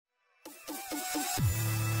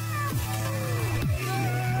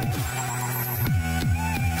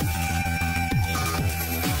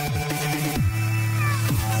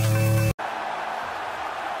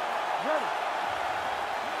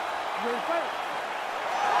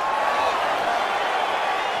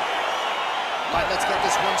All right, let's get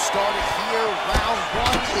this one started here. Round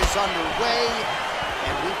one is underway.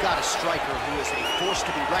 And we've got a striker who is a force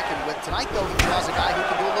to be reckoned with. Tonight, though, he draws a guy who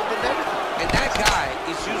can do a little bit of everything. And that guy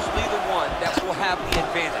is usually the one that will have the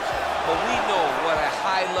advantage. But we know what a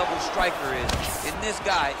high-level striker is. And this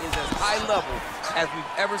guy is as high-level as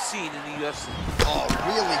we've ever seen in the UFC. Oh,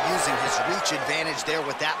 really using his reach advantage there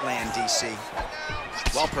with that land, DC.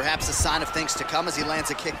 Well, perhaps a sign of things to come as he lands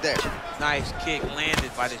a kick there. Nice kick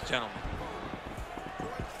landed by this gentleman.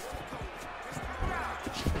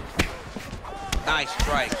 Nice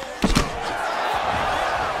strike.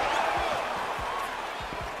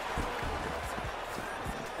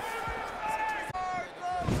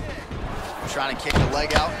 Trying to kick the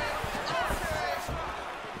leg out.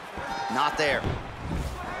 Not there.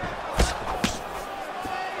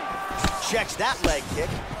 Checks that leg kick.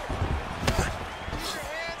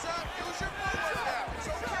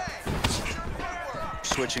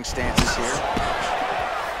 Switching stances here.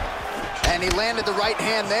 And he landed the right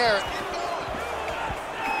hand there.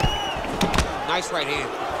 Nice right hand.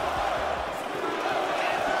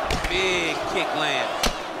 Big kick lands.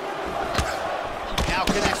 Now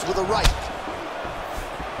connects with a right.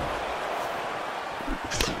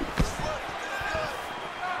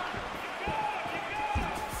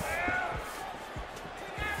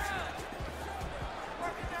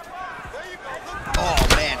 Oh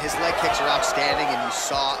man, his leg kicks are outstanding, and you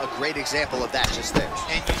saw a great example of that just there.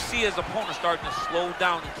 And you see his opponent starting to slow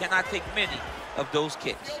down. He cannot take many of those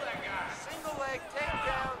kicks.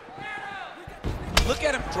 Look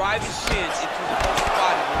at him drive his shin into the opponent's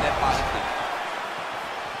body with that body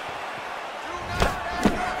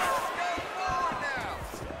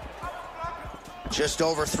kick. Just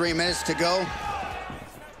over 3 minutes to go.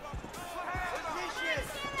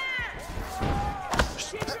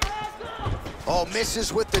 Oh,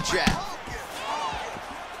 misses with the jab.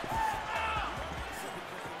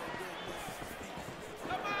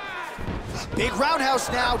 Big roundhouse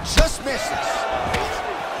now, just misses.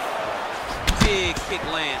 Big kick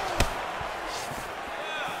lands.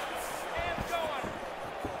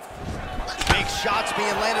 Big shots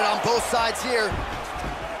being landed on both sides here.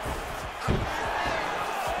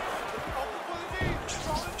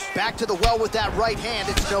 Back to the well with that right hand,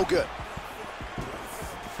 it's no good.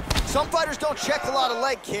 Some fighters don't check a lot of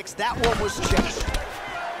leg kicks. That one was checked.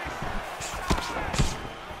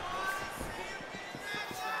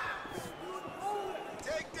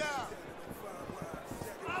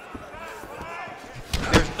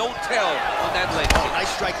 There's no tell on that leg. Oh, nice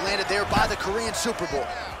strike landed there by the Korean Superboy.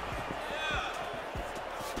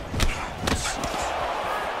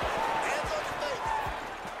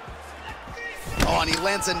 Oh, and he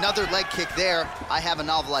lands another leg kick there. I have a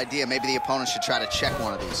novel idea. Maybe the opponent should try to check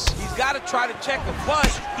one of these. He's got to try to check him,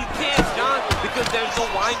 but he can't, John, because there's no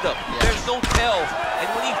windup. There's no tell.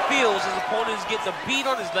 And when he feels his opponent is getting a beat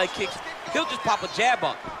on his leg kicks, he'll just pop a jab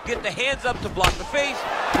up, get the hands up to block the face,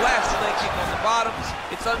 blast the leg kick on the bottom.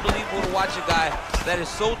 It's unbelievable to watch a guy that is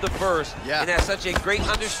so diverse and has such a great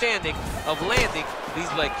understanding of landing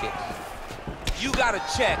these leg kicks. You got to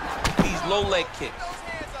check these low leg kicks.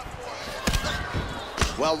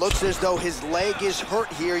 Well, looks as though his leg is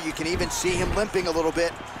hurt here. You can even see him limping a little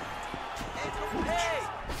bit.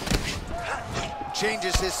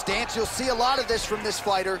 Changes his stance. You'll see a lot of this from this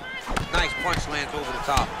fighter. Nice punch lands over the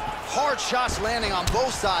top. Hard shots landing on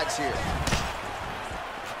both sides here.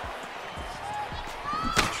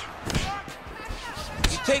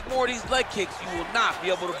 You take more of these leg kicks, you will not be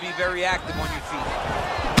able to be very active on your feet.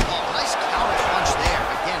 Oh, nice counter punch there.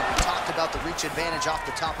 Again, we talked about the reach advantage off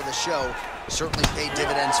the top of the show. Certainly paid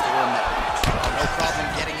dividends for him there. No problem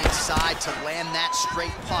getting inside to land that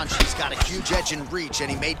straight punch. He's got a huge edge in reach, and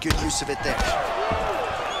he made good use of it there.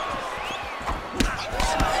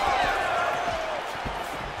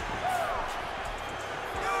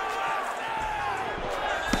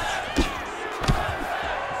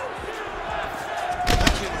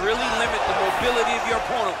 You can really limit the mobility of your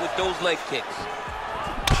opponent with those leg kicks.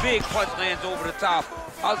 Big punch lands over the top.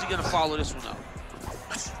 How's he gonna follow this one up?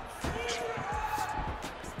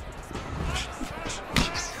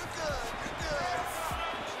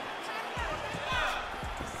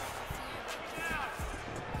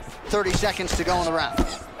 .30 seconds to go in the round.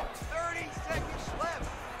 30 seconds left.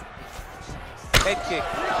 Head kick.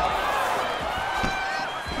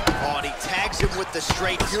 Oh, and he tags him with the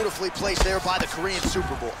straight. Beautifully placed there by the Korean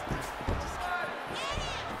Superboy.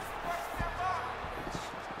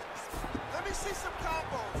 Let me see some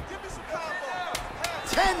combos. Give me some combos.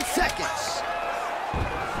 10 seconds.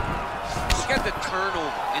 Look at the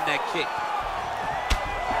turnover in that kick.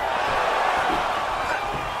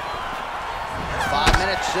 5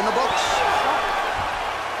 minutes in the books.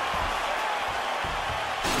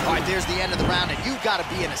 there's the end of the round, and you've got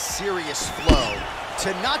to be in a serious flow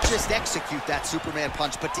to not just execute that Superman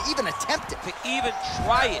punch, but to even attempt it. To even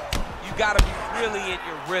try it, you got to be really in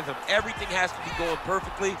your rhythm. Everything has to be going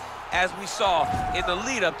perfectly, as we saw in the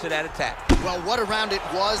lead up to that attack. Well, what a round it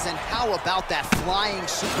was, and how about that flying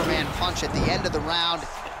Superman punch at the end of the round?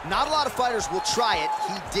 Not a lot of fighters will try it.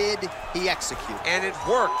 He did, he executed. And it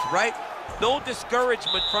worked, right? No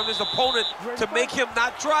discouragement from his opponent to make him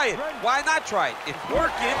not try it. Why not try it? It's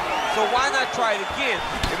working, so why not try it again?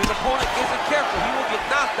 If his opponent isn't careful, he will get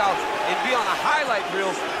knocked out and be on a highlight reel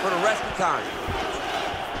for the rest of the time.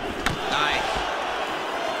 Nice.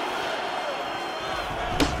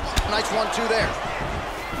 Nice 1-2 there.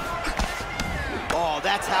 Oh,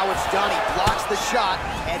 that's how it's done. He blocks the shot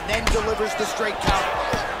and then delivers the straight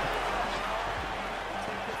counter.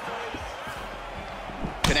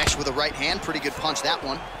 Connects with a right hand. Pretty good punch, that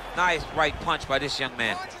one. Nice right punch by this young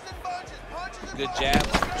man. Good jab.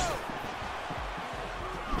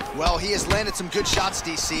 Well, he has landed some good shots,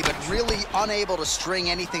 DC, but really unable to string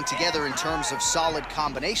anything together in terms of solid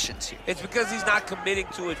combinations here. It's because he's not committing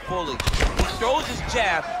to it fully. He throws his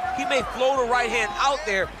jab. He may float a right hand out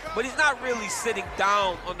there, but he's not really sitting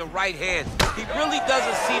down on the right hand. He really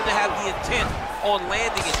doesn't seem to have the intent on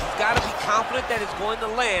landing it. He's got to be confident that it's going to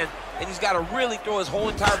land, and he's got to really throw his whole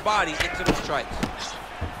entire body into the strikes.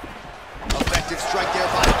 Effective strike there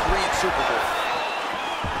by the Korean Superboy.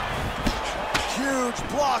 Huge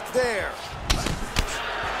block there.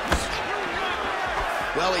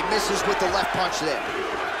 Well, he misses with the left punch there.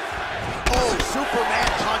 Oh, Superman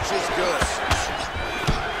punch is good.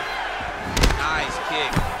 Nice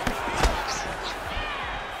kick.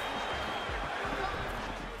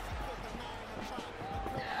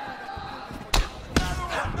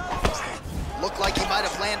 Looked like he might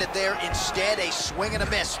have landed there. Instead, a swing and a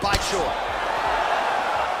miss by Choi.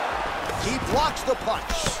 He blocks the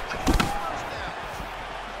punch.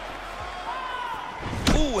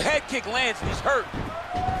 Ooh, head kick lands and he's hurt.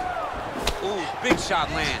 Ooh, big shot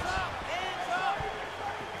lands.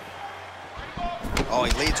 Oh,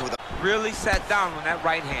 he leads with a... Really sat down on that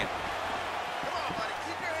right hand. Come on, buddy.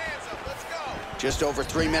 Keep your hands up. Let's go. Just over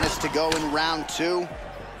 3 minutes to go in round 2.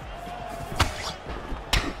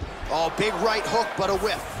 Oh, big right hook, but a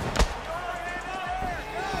whiff.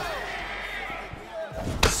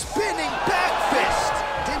 Spinning back fist.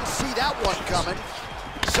 Didn't see that one coming.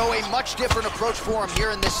 So a much different approach for him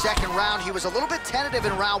here in this second round. He was a little bit tentative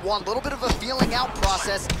in round 1, a little bit of a feeling out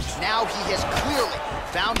process. Now he has clearly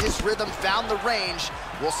found his rhythm, found the range.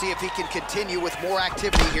 We'll see if he can continue with more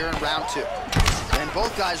activity here in round 2. And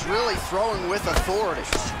both guys really throwing with authority.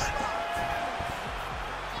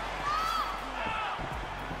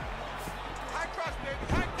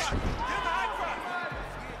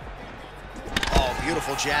 Oh,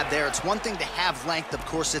 beautiful jab there. It's one thing to have length, of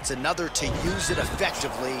course, it's another to use it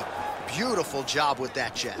effectively. Beautiful job with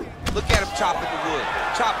that jab. Look at him chopping the wood.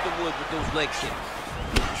 Chop the wood with those leg kicks.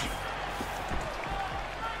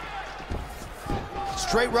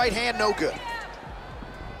 Straight right hand, no good.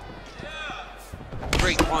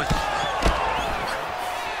 Great punch.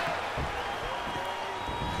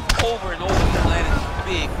 Over and over, he landed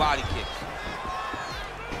big body kicks.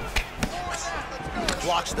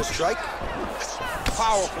 Blocks the strike.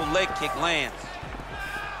 Powerful leg kick lands.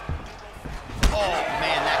 Oh,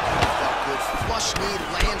 man, that kind of felt good. Flush knee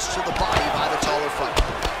lands to the body by the taller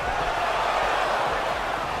fighter.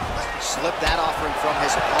 Slipped that offering from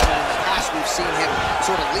his opponent. In the past, we've seen him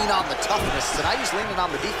sort of lean on the toughness. Tonight, he's leaning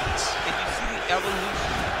on the defense. And you see the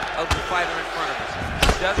evolution of the fighter in front of us.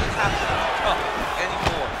 He doesn't have to be tough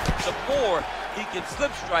anymore. The more he can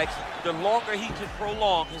slip strikes, the longer he can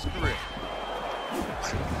prolong his career.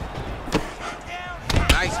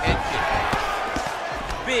 Nice head kick.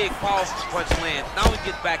 Big, powerful punch lands. Now we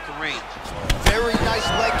get back to range. Very nice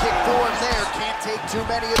leg kick for him there. Can't take too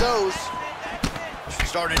many of those.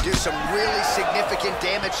 Starting to do some really significant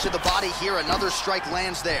damage to the body here. Another strike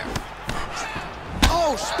lands there.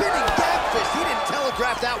 Oh, spinning back fist. He didn't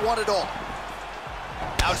telegraph that one at all.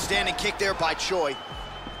 Outstanding kick there by Choi.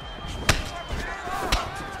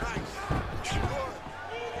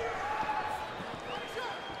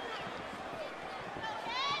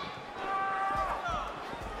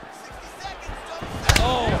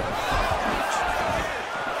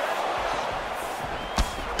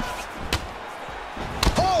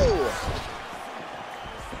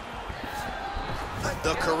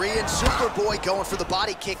 The Korean Superboy going for the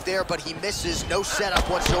body kick there, but he misses. No setup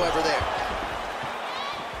whatsoever there.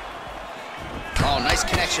 Oh, nice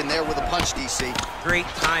connection there with a punch, DC. Great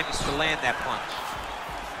timing to land that punch.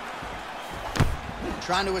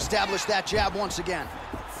 Trying to establish that jab once again.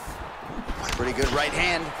 Pretty good right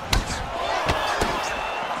hand.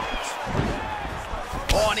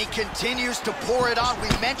 Oh, and he continues to pour it on. We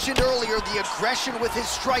mentioned earlier the aggression with his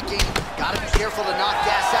striking. Got to be careful to not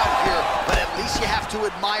gas out here, but at least you have to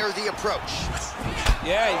admire the approach.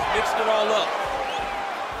 Yeah, he's mixed it all up.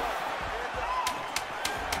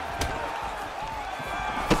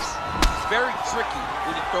 It's very tricky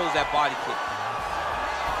when he throws that body kick.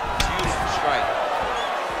 Beautiful strike.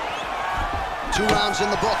 2 rounds in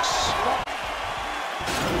the books.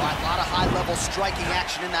 A lot of high-level striking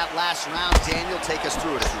action in that last round. Daniel, take us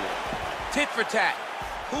through it if you will. Tit for tat.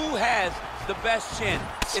 Who has the best chin?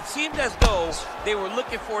 It seemed as though they were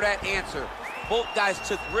looking for that answer. Both guys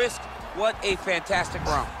took risk. What a fantastic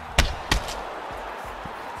round.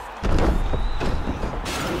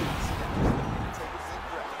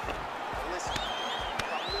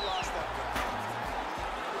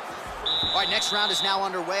 All right, next round is now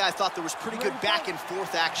underway. I thought there was pretty good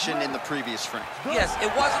back-and-forth action in the previous frame. Yes, it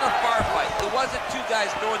wasn't a firefight. It wasn't two guys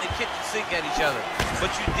throwing the kitchen sink at each other. But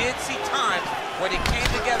you did see times where they came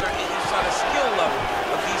together and you saw the skill level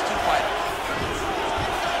of these two fighters.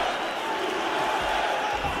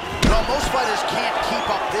 Well, most fighters can't keep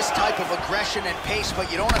up this type of aggression and pace, but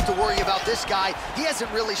you don't have to worry about this guy. He hasn't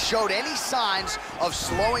really showed any signs of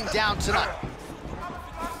slowing down tonight.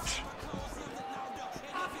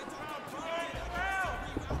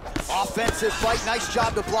 Offensive fight, nice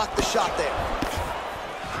job to block the shot there.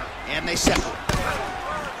 And they separate.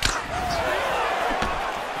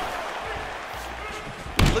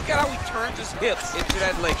 Look at how he turns his hips into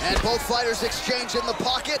that leg. And both fighters exchange in the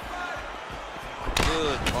pocket.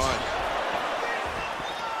 Good punch.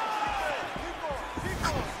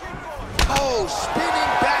 Oh,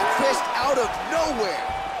 spinning back fist out of nowhere.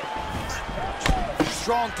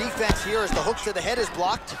 Strong defense here as the hook to the head is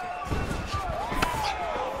blocked.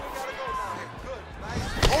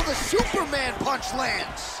 Oh, the Superman punch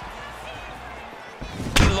lands.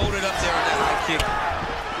 He loaded up there on that high kick.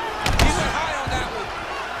 He went high on that one.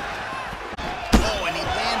 Oh, and he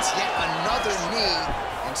lands yet another knee.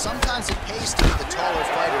 And sometimes it pays to be the taller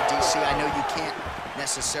fighter, DC. I know you can't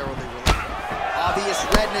necessarily relate. Obvious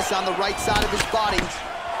redness on the right side of his body.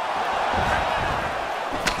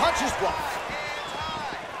 Punch is blocked.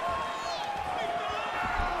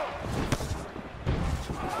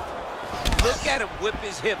 Look at him whip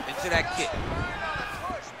his hip into that kick.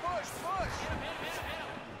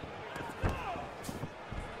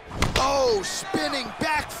 Oh, spinning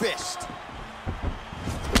back fist.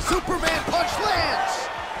 Superman punch lands.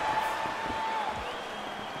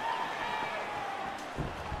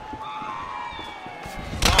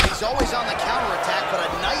 Oh, he's always on the counterattack, but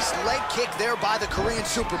a nice leg kick there by the Korean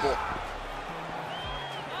Superboy.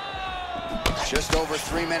 Just over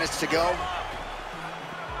 3 minutes to go.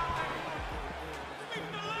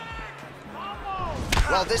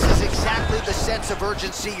 Well, this is exactly the sense of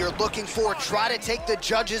urgency you're looking for. Try to take the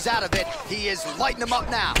judges out of it. He is lighting them up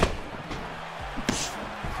now.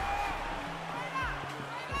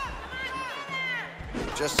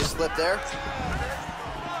 Just a slip there.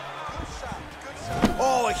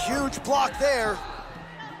 Oh, a huge block there.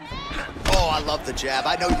 Oh, I love the jab.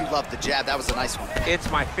 I know you love the jab. That was a nice one.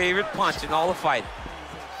 It's my favorite punch in all the fight.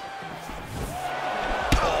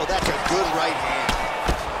 Oh, that's a good right hand.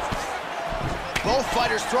 Both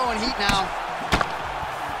fighters throwing heat now.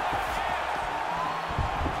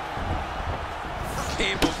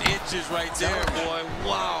 Came from inches right there, boy.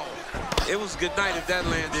 Wow. It was good night if that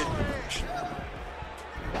landed.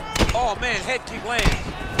 Oh, man, head kick lands.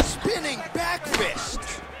 Spinning back fist.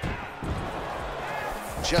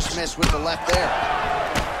 Just missed with the left there.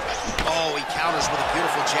 Oh, he counters with a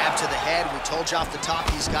beautiful jab to the head. We told you off the top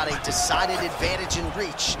he's got a decided advantage in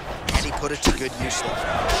reach, and he put it to good use there.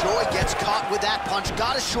 Choi gets caught with that punch.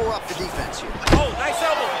 Got to shore up the defense here. Oh, nice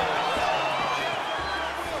elbow.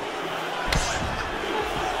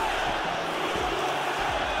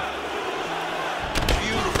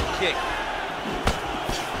 Beautiful kick.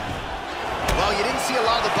 Well, you didn't see a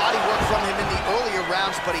lot of the body work from him in the earlier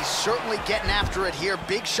rounds, but he's certainly getting after it here.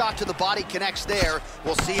 Big shot to the body connects there.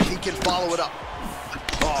 We'll see if he can follow it up.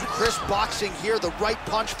 Oh, crisp boxing here. The right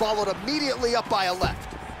punch followed immediately up by a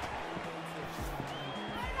left.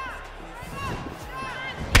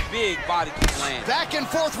 Big body kick land. Back and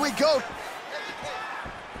forth we go.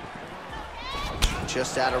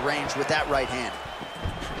 Just out of range with that right hand.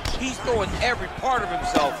 He's throwing every part of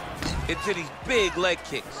himself into these big leg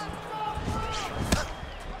kicks.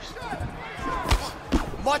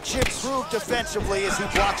 Much improved defensively as he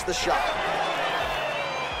blocks the shot.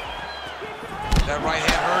 That right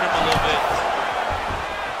hand hurt him a little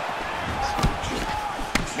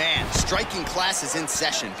bit. Man, striking class is in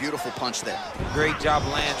session. Beautiful punch there. Great job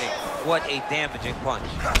landing. What a damaging punch.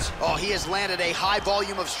 Oh, he has landed a high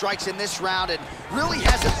volume of strikes in this round and really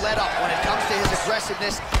hasn't let up when it comes to his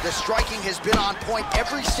aggressiveness. The striking has been on point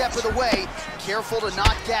every step of the way. Careful to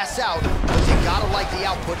not gas out, but you gotta like the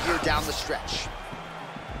output here down the stretch.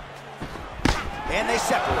 And they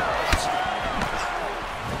separate.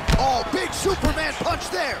 Oh, big Superman punch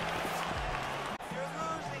there. You're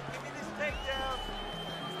losing. Give me this takedown.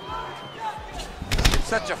 It's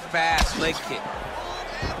such a fast leg kick.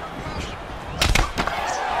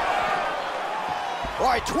 All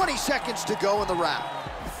right, 20 seconds to go in the round.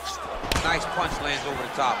 Nice punch lands over the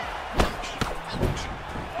top.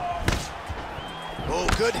 Oh,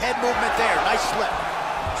 good head movement there. Nice slip.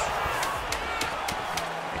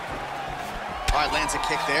 All right, lands a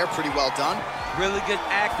kick there. Pretty well done. Really good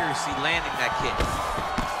accuracy landing that kick.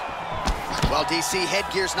 Well, DC,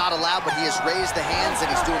 headgear's not allowed, but he has raised the hands, and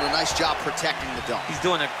he's doing a nice job protecting the dome. He's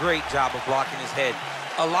doing a great job of blocking his head.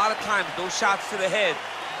 A lot of times, those shots to the head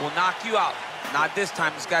will knock you out. Not this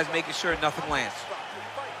time. This guy's making sure nothing lands.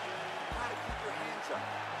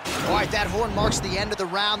 All right, that horn marks the end of the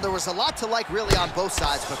round. There was a lot to like really on both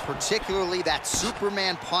sides, but particularly that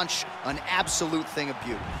Superman punch, an absolute thing of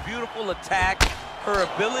beauty. Beautiful attack. Her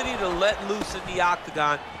ability to let loose in the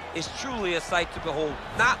octagon is truly a sight to behold.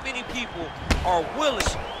 Not many people are willing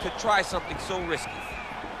to try something so risky.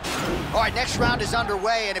 All right, next round is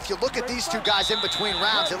underway, and if you look at these two guys in between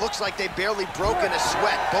rounds, it looks like they've barely broken a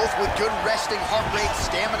sweat, both with good resting heart rate,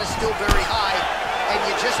 stamina still very high, and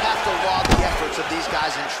you just have to laud the efforts of these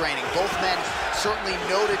guys in training. Both men certainly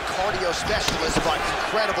noted cardio specialists, but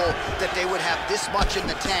incredible that they would have this much in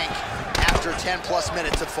the tank after 10+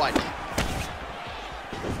 minutes of fighting.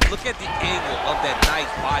 Look at the angle of that nice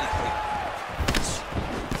body kick.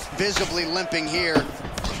 Visibly limping here.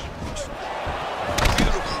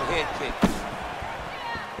 Beautiful head kick.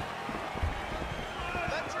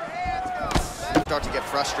 Let your hands go. Start to get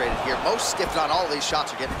frustrated here. Most, if not all, of these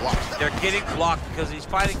shots are getting blocked. They're getting blocked because he's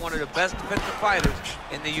fighting one of the best defensive fighters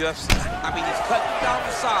in the UFC. I mean, he's cutting down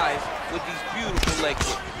the size with these beautiful leg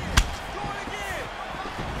kicks.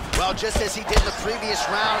 Well, just as he did in the previous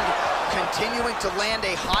round, continuing to land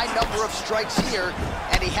a high number of strikes here,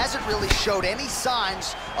 and he hasn't really showed any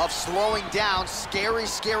signs of slowing down. Scary,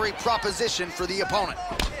 scary proposition for the opponent.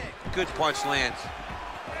 Good punch lands.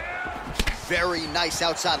 Very nice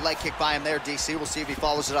outside leg kick by him there, DC. We'll see if he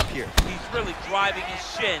follows it up here. He's really driving his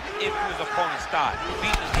shin into his opponent's thigh,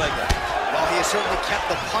 beating his leg up. Well, he has certainly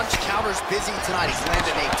kept the punch counters busy tonight. He's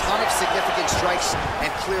landed a ton of significant strikes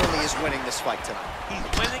and clearly is winning this fight tonight. He's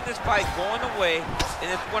winning this fight going away,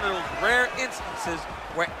 and it's one of those rare instances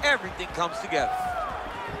where everything comes together.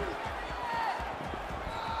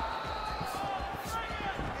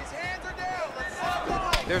 His hands are down. Let's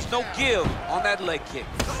go. There's no give on that leg kick.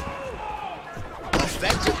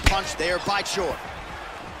 Effective punch there by Choi. He's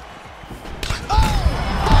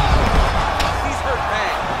hurt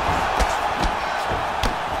bad.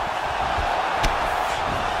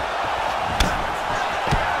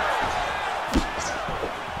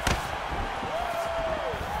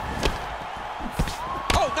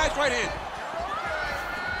 Oh, nice right hand.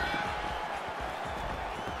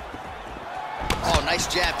 Oh, nice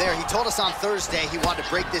jab there. He told us on Thursday he wanted to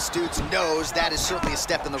break this dude's nose. That is certainly a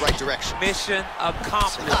step in the right direction. Mission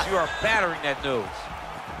accomplished. You are battering that nose.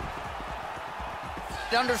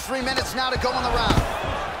 Under 3 minutes now to go in the round.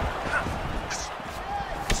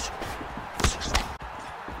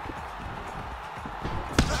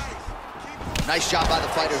 Nice job by the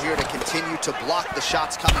fighter here to continue to block the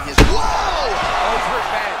shots coming his way. Whoa! Oh, he's hurt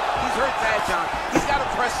bad. He's hurt bad, John. He's got to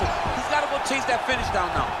press him. He's got to go chase that finish down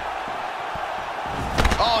now.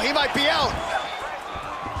 Oh, he might be out.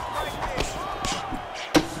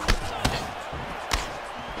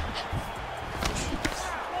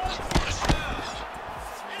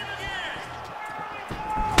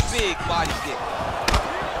 Big body kick.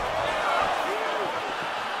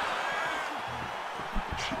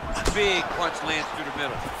 Big punch lands through the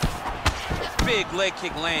middle. Big leg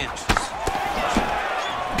kick lands.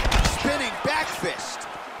 Spinning back fist.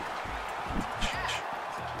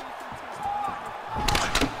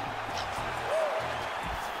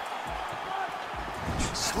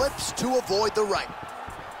 Slips to avoid the right.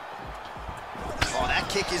 Oh, that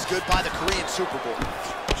kick is good by the Korean Super Bowl.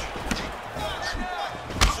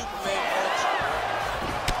 Superman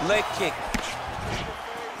punch. Leg kick.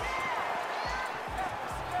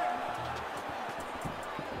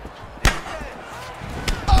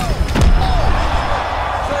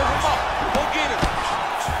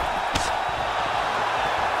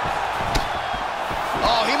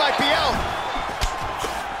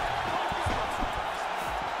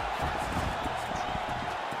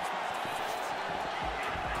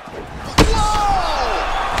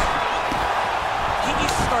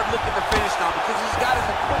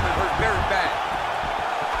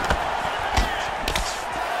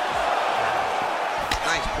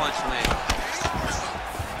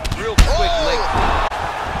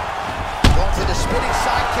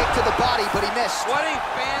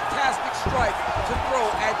 strike to throw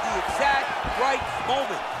at the exact right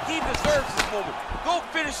moment. He deserves this moment. Go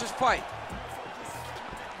finish this fight.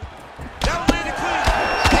 That'll land it clean.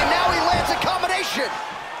 And now he lands a combination.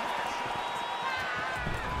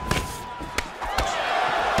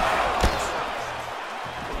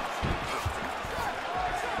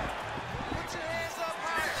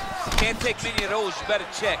 Can't take many of those, you better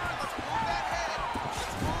check.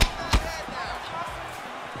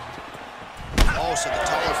 Oh, so the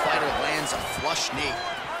taller fighter lands a flush knee.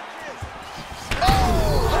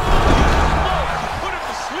 Oh! Put him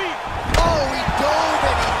to sleep. Oh, he dove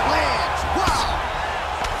and he lands. Wow!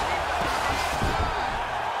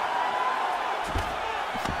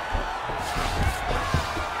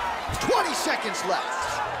 Seconds left.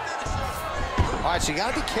 All right, so you got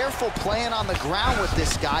to be careful playing on the ground with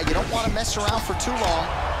this guy. You don't want to mess around for too long.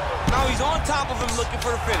 Now he's on top of him looking for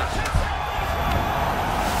the finish.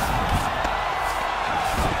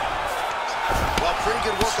 Well, pretty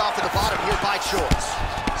good work off of the bottom here by Choi.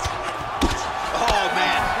 Oh,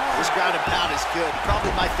 man, this ground and pound is good. Probably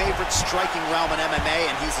my favorite striking realm in MMA,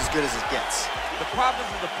 and he's as good as it gets. The problem is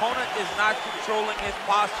his opponent is not controlling his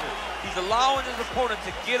posture. He's allowing his opponent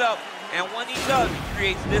to get up, and when he does, he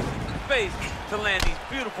creates distance and space to land these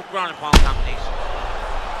beautiful ground and pound combinations.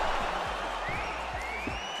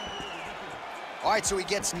 All right, so he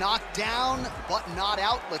gets knocked down, but not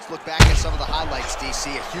out. Let's look back at some of the highlights, DC.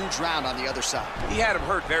 A huge round on the other side. He had him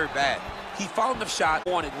hurt very bad. He found the shot,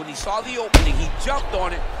 wanted. When he saw the opening, he jumped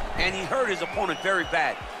on it, and he hurt his opponent very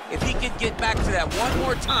bad. If he can get back to that one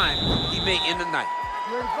more time, he may end the night.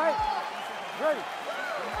 You ready to fight? Ready.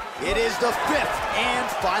 It is the fifth and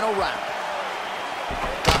final round.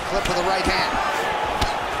 Top clip with the right hand.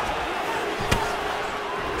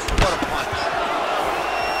 What a punch.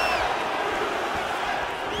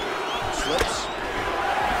 Slips.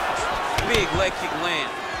 Big leg kick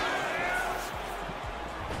land.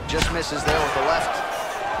 Just misses there with the left.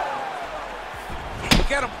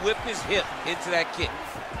 Look at him whip his hip into that kick.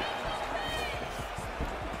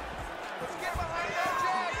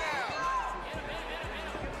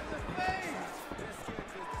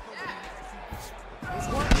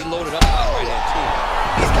 He loaded up right hand too.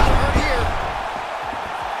 He's got hurt here.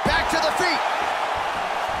 Back to the feet.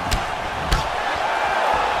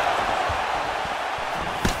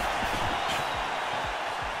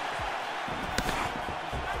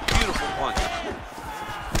 Beautiful punch.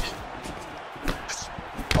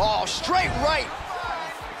 Oh, straight right.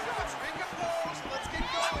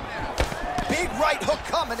 Big right hook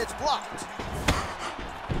coming, it's blocked.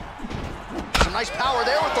 Some nice power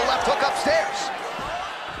there with the left hook upstairs.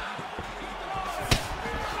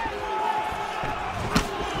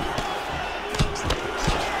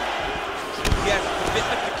 He has a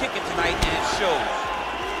commitment to kicking tonight, and it shows.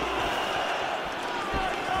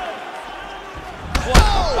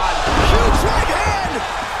 Oh, huge right hand.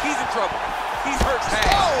 He's in trouble. He's hurt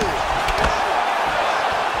bad. Oh.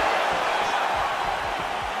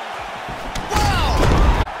 Wow.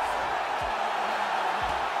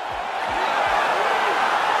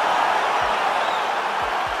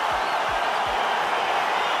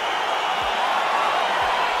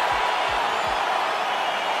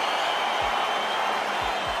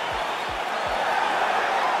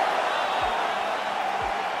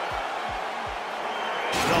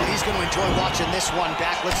 Well, he's going to enjoy watching this one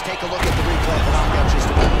back. Let's take a look at the replay of the knockout just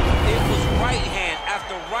a moment. It was right hand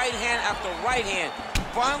after right hand after right hand.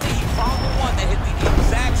 Finally, he found the one that hit the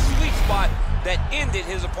exact sweet spot that ended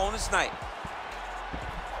his opponent's night.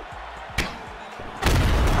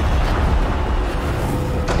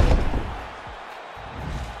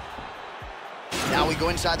 Now we go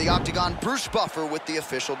inside the octagon. Bruce Buffer with the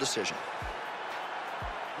official decision.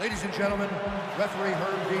 Ladies and gentlemen, referee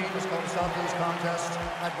Herb Dean has called to stop this contest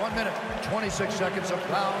at 1 minute, 26 seconds of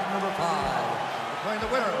round number 5. Declaring the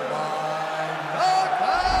winner by